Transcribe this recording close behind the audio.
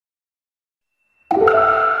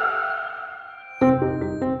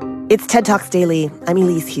It's TED Talks Daily. I'm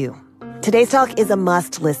Elise Hu. Today's talk is a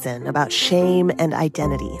must listen about shame and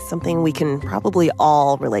identity, something we can probably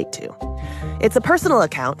all relate to. It's a personal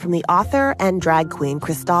account from the author and drag queen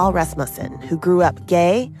Crystal Rasmussen, who grew up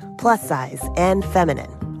gay, plus size, and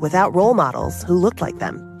feminine, without role models who looked like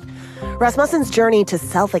them. Rasmussen's journey to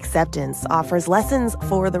self-acceptance offers lessons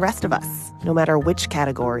for the rest of us, no matter which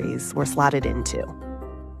categories we're slotted into.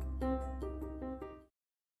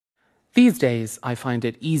 These days, I find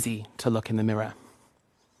it easy to look in the mirror.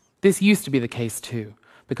 This used to be the case too,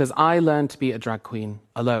 because I learned to be a drag queen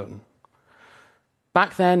alone.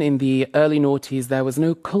 Back then, in the early noughties, there was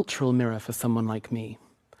no cultural mirror for someone like me.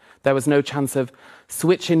 There was no chance of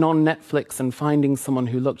switching on Netflix and finding someone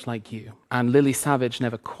who looked like you, and Lily Savage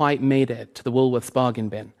never quite made it to the Woolworths bargain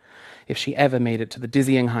bin, if she ever made it to the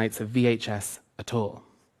dizzying heights of VHS at all.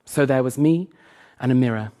 So there was me and a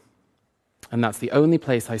mirror, and that's the only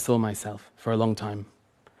place I saw myself for a long time.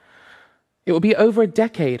 It would be over a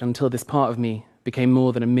decade until this part of me became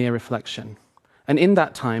more than a mere reflection. And in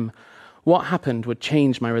that time, what happened would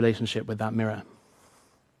change my relationship with that mirror.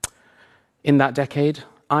 In that decade,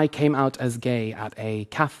 I came out as gay at a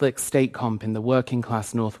Catholic state comp in the working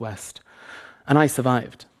class Northwest, and I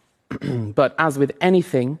survived. But as with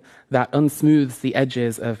anything that unsmooths the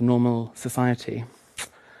edges of normal society,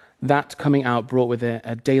 that coming out brought with it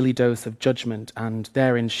a daily dose of judgment and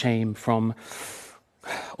therein shame from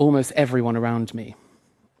almost everyone around me.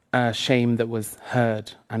 A shame that was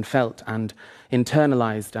heard and felt and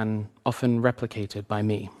internalized and often replicated by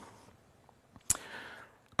me.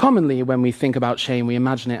 Commonly, when we think about shame, we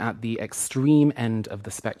imagine it at the extreme end of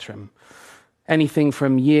the spectrum. Anything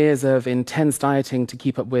from years of intense dieting to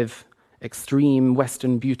keep up with extreme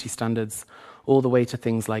Western beauty standards, all the way to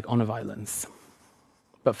things like honor violence.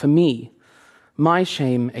 But for me, my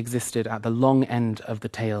shame existed at the long end of the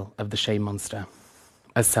tail of the shame monster,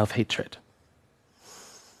 as self-hatred.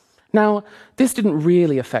 Now, this didn't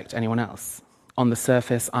really affect anyone else. On the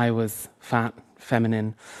surface, I was fat,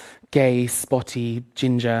 feminine, gay, spotty,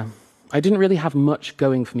 ginger. I didn't really have much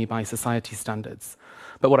going for me by society standards.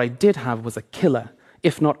 But what I did have was a killer,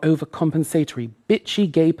 if not overcompensatory,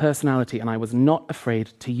 bitchy gay personality, and I was not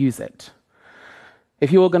afraid to use it.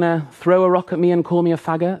 If you're going to throw a rock at me and call me a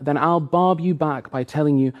faggot, then I'll barb you back by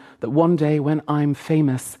telling you that one day when I'm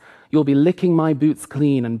famous, you'll be licking my boots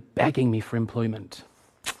clean and begging me for employment.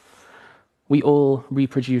 We all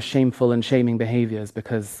reproduce shameful and shaming behaviors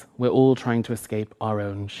because we're all trying to escape our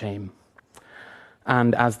own shame.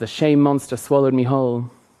 And as the shame monster swallowed me whole,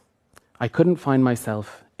 I couldn't find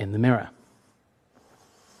myself in the mirror.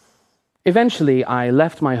 Eventually, I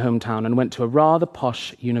left my hometown and went to a rather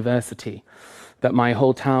posh university that my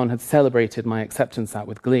whole town had celebrated my acceptance at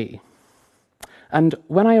with glee. And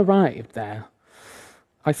when I arrived there,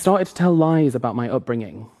 I started to tell lies about my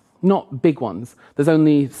upbringing. Not big ones. There's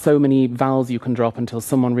only so many vowels you can drop until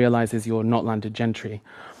someone realizes you're not landed gentry.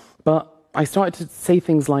 But I started to say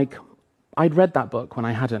things like, I'd read that book when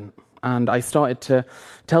I hadn't. And I started to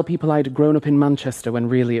tell people I'd grown up in Manchester when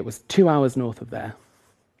really it was 2 hours north of there.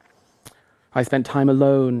 I spent time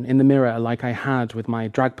alone in the mirror like I had with my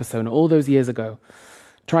drag persona all those years ago,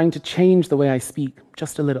 trying to change the way I speak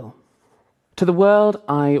just a little. To the world,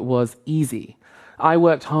 I was easy. I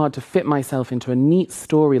worked hard to fit myself into a neat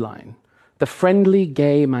storyline, the friendly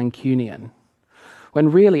gay Mancunian,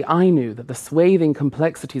 when really I knew that the swathing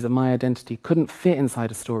complexities of my identity couldn't fit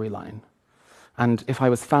inside a storyline. And if I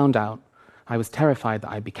was found out, I was terrified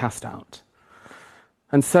that I'd be cast out.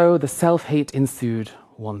 And so the self-hate ensued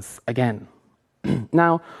once again.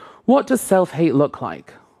 Now, what does self-hate look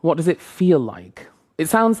like? What does it feel like? It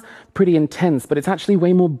sounds pretty intense, but it's actually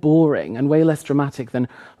way more boring and way less dramatic than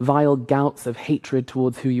vile gouts of hatred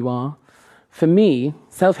towards who you are. For me,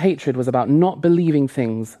 self-hatred was about not believing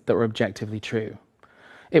things that were objectively true.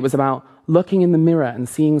 It was about looking in the mirror and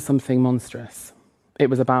seeing something monstrous. It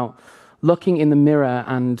was about looking in the mirror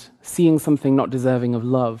and seeing something not deserving of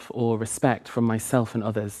love or respect from myself and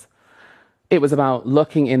others. It was about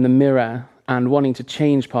looking in the mirror and wanting to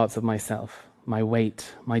change parts of myself, my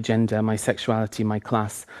weight, my gender, my sexuality, my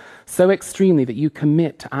class, so extremely that you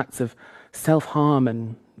commit to acts of self-harm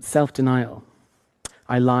and self-denial.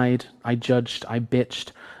 I lied, I judged, I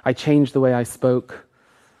bitched, I changed the way I spoke,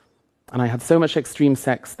 and I had so much extreme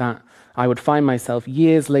sex that I would find myself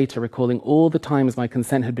years later recalling all the times my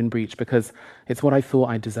consent had been breached because it's what I thought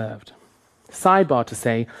I deserved. Sidebar to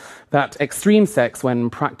say that extreme sex, when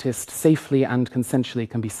practiced safely and consensually,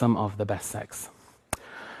 can be some of the best sex.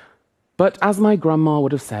 But as my grandma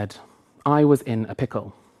would have said, I was in a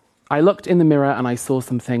pickle. I looked in the mirror and I saw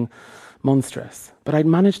something monstrous, but I'd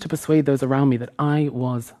managed to persuade those around me that I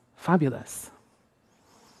was fabulous.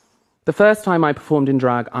 The first time I performed in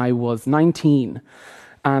drag, I was 19,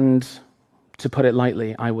 and to put it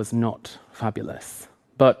lightly, I was not fabulous.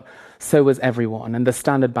 But so was everyone, and the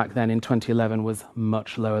standard back then in 2011 was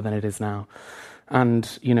much lower than it is now. And,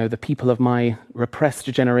 the people of my repressed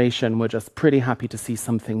generation were just pretty happy to see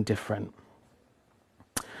something different.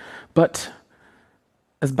 But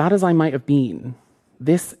as bad as I might have been,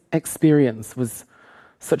 this experience was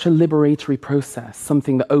such a liberatory process,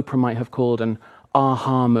 something that Oprah might have called an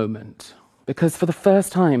aha moment. Because for the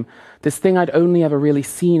first time, this thing I'd only ever really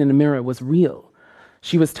seen in a mirror was real.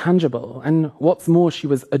 She was tangible, and what's more, she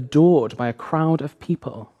was adored by a crowd of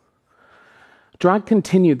people. Drag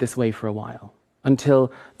continued this way for a while,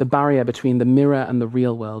 until the barrier between the mirror and the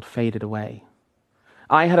real world faded away.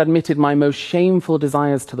 I had admitted my most shameful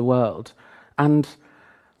desires to the world, and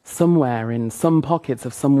somewhere in some pockets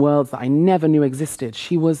of some worlds that I never knew existed,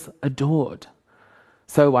 she was adored.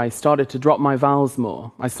 So I started to drop my vowels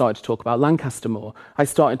more. I started to talk about Lancaster more. I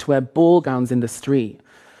started to wear ball gowns in the street.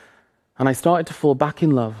 And I started to fall back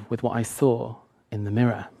in love with what I saw in the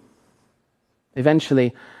mirror.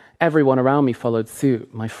 Eventually, everyone around me followed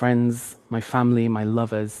suit. My friends, my family, my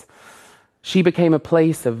lovers. She became a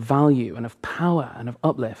place of value and of power and of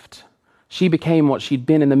uplift. She became what she'd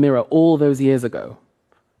been in the mirror all those years ago,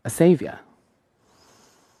 a savior.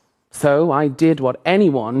 So I did what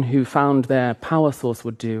anyone who found their power source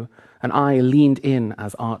would do, and I leaned in,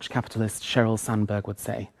 as arch-capitalist Sheryl Sandberg would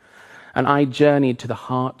say. And I journeyed to the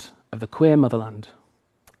heart of the queer motherland,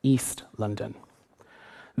 East London.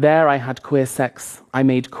 There I had queer sex, I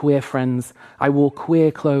made queer friends, I wore queer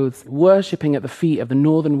clothes, worshipping at the feet of the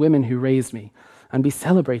northern women who raised me, and be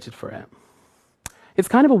celebrated for it. It's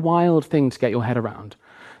kind of a wild thing to get your head around,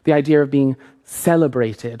 the idea of being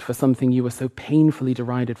celebrated for something you were so painfully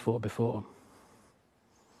derided for before.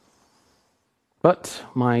 But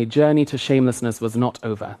my journey to shamelessness was not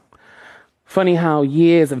over. Funny how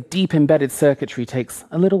years of deep embedded circuitry takes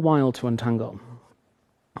a little while to untangle.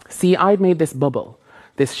 See, I'd made this bubble,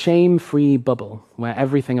 this shame-free bubble, where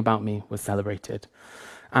everything about me was celebrated.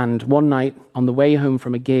 And one night, on the way home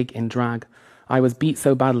from a gig in drag, I was beat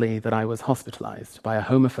so badly that I was hospitalized by a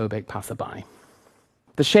homophobic passerby.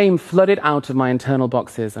 The shame flooded out of my internal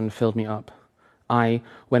boxes and filled me up. I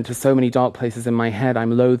went to so many dark places in my head,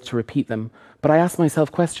 I'm loath to repeat them, but I asked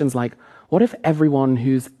myself questions like, what if everyone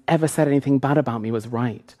who's ever said anything bad about me was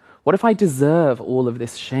right? What if I deserve all of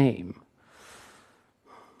this shame?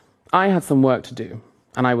 I had some work to do,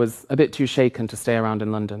 and I was a bit too shaken to stay around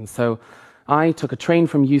in London, so I took a train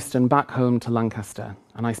from Euston back home to Lancaster,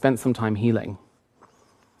 and I spent some time healing.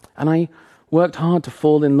 And I worked hard to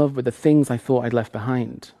fall in love with the things I thought I'd left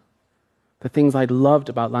behind, the things I'd loved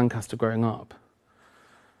about Lancaster growing up.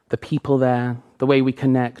 The people there, the way we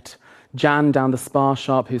connect, Jan down the spa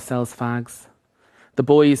shop who sells fags, the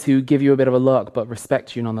boys who give you a bit of a look but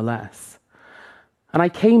respect you nonetheless. And I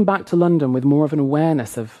came back to London with more of an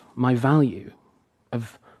awareness of my value,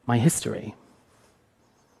 of my history.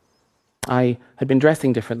 I had been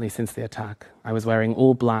dressing differently since the attack. I was wearing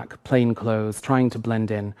all black, plain clothes, trying to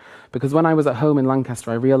blend in, because when I was at home in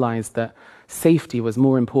Lancaster, I realized that safety was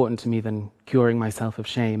more important to me than curing myself of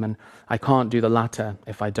shame, and I can't do the latter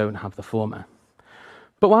if I don't have the former.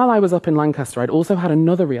 But while I was up in Lancaster, I'd also had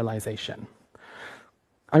another realization.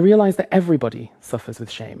 I realized that everybody suffers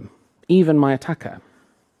with shame, even my attacker.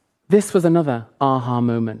 This was another aha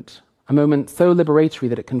moment, a moment so liberatory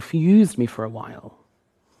that it confused me for a while.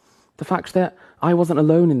 The fact that I wasn't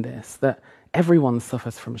alone in this, that everyone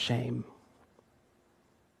suffers from shame.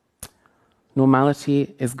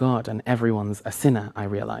 Normality is God and everyone's a sinner, I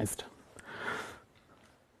realized.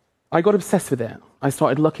 I got obsessed with it. I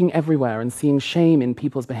started looking everywhere and seeing shame in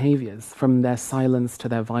people's behaviors, from their silence to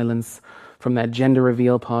their violence, from their gender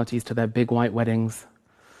reveal parties to their big white weddings.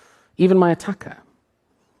 Even my attacker.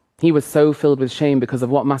 He was so filled with shame because of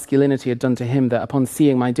what masculinity had done to him that upon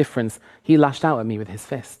seeing my difference, he lashed out at me with his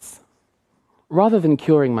fists. Rather than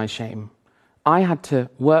curing my shame, I had to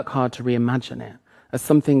work hard to reimagine it as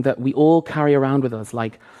something that we all carry around with us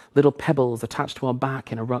like little pebbles attached to our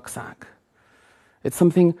back in a rucksack. It's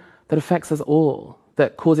something that affects us all,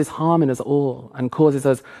 that causes harm in us all, and causes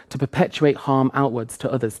us to perpetuate harm outwards to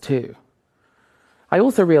others too. I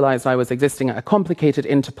also realized I was existing at a complicated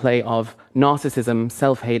interplay of narcissism,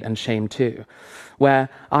 self-hate, and shame too, where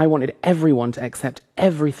I wanted everyone to accept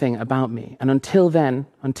everything about me, and until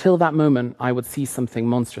that moment, I would see something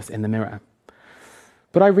monstrous in the mirror.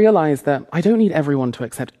 But I realized that I don't need everyone to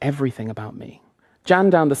accept everything about me. Jan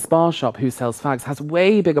down the spa shop who sells fags has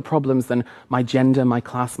way bigger problems than my gender, my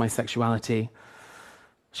class, my sexuality.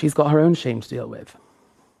 She's got her own shame to deal with.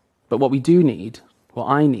 But what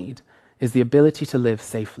I need, is the ability to live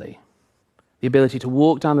safely. The ability to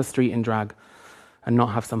walk down the street in drag and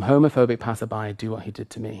not have some homophobic passerby do what he did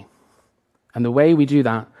to me. And the way we do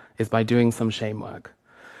that is by doing some shame work.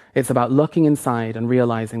 It's about looking inside and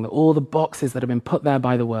realizing that all the boxes that have been put there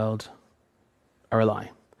by the world are a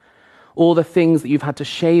lie. All the things that you've had to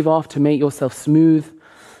shave off to make yourself smooth,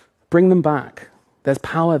 bring them back. There's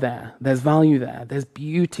power there. There's value there. There's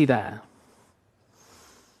beauty there.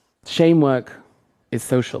 Shame work is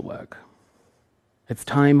social work. It's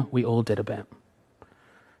time we all did a bit.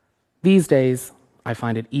 These days, I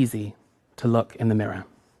find it easy to look in the mirror.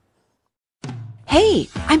 Hey,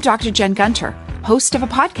 I'm Dr. Jen Gunter, host of a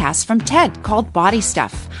podcast from TED called Body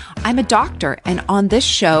Stuff. I'm a doctor, and on this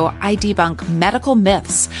show, I debunk medical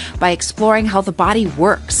myths by exploring how the body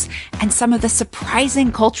works and some of the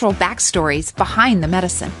surprising cultural backstories behind the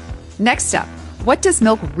medicine. Next up, what does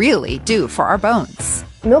milk really do for our bones?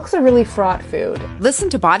 Milk's a really fraught food. Listen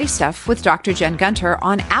to Body Stuff with Dr. Jen Gunter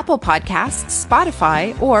on Apple Podcasts,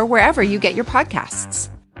 Spotify, or wherever you get your podcasts.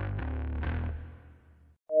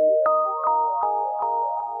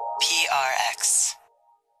 PRX.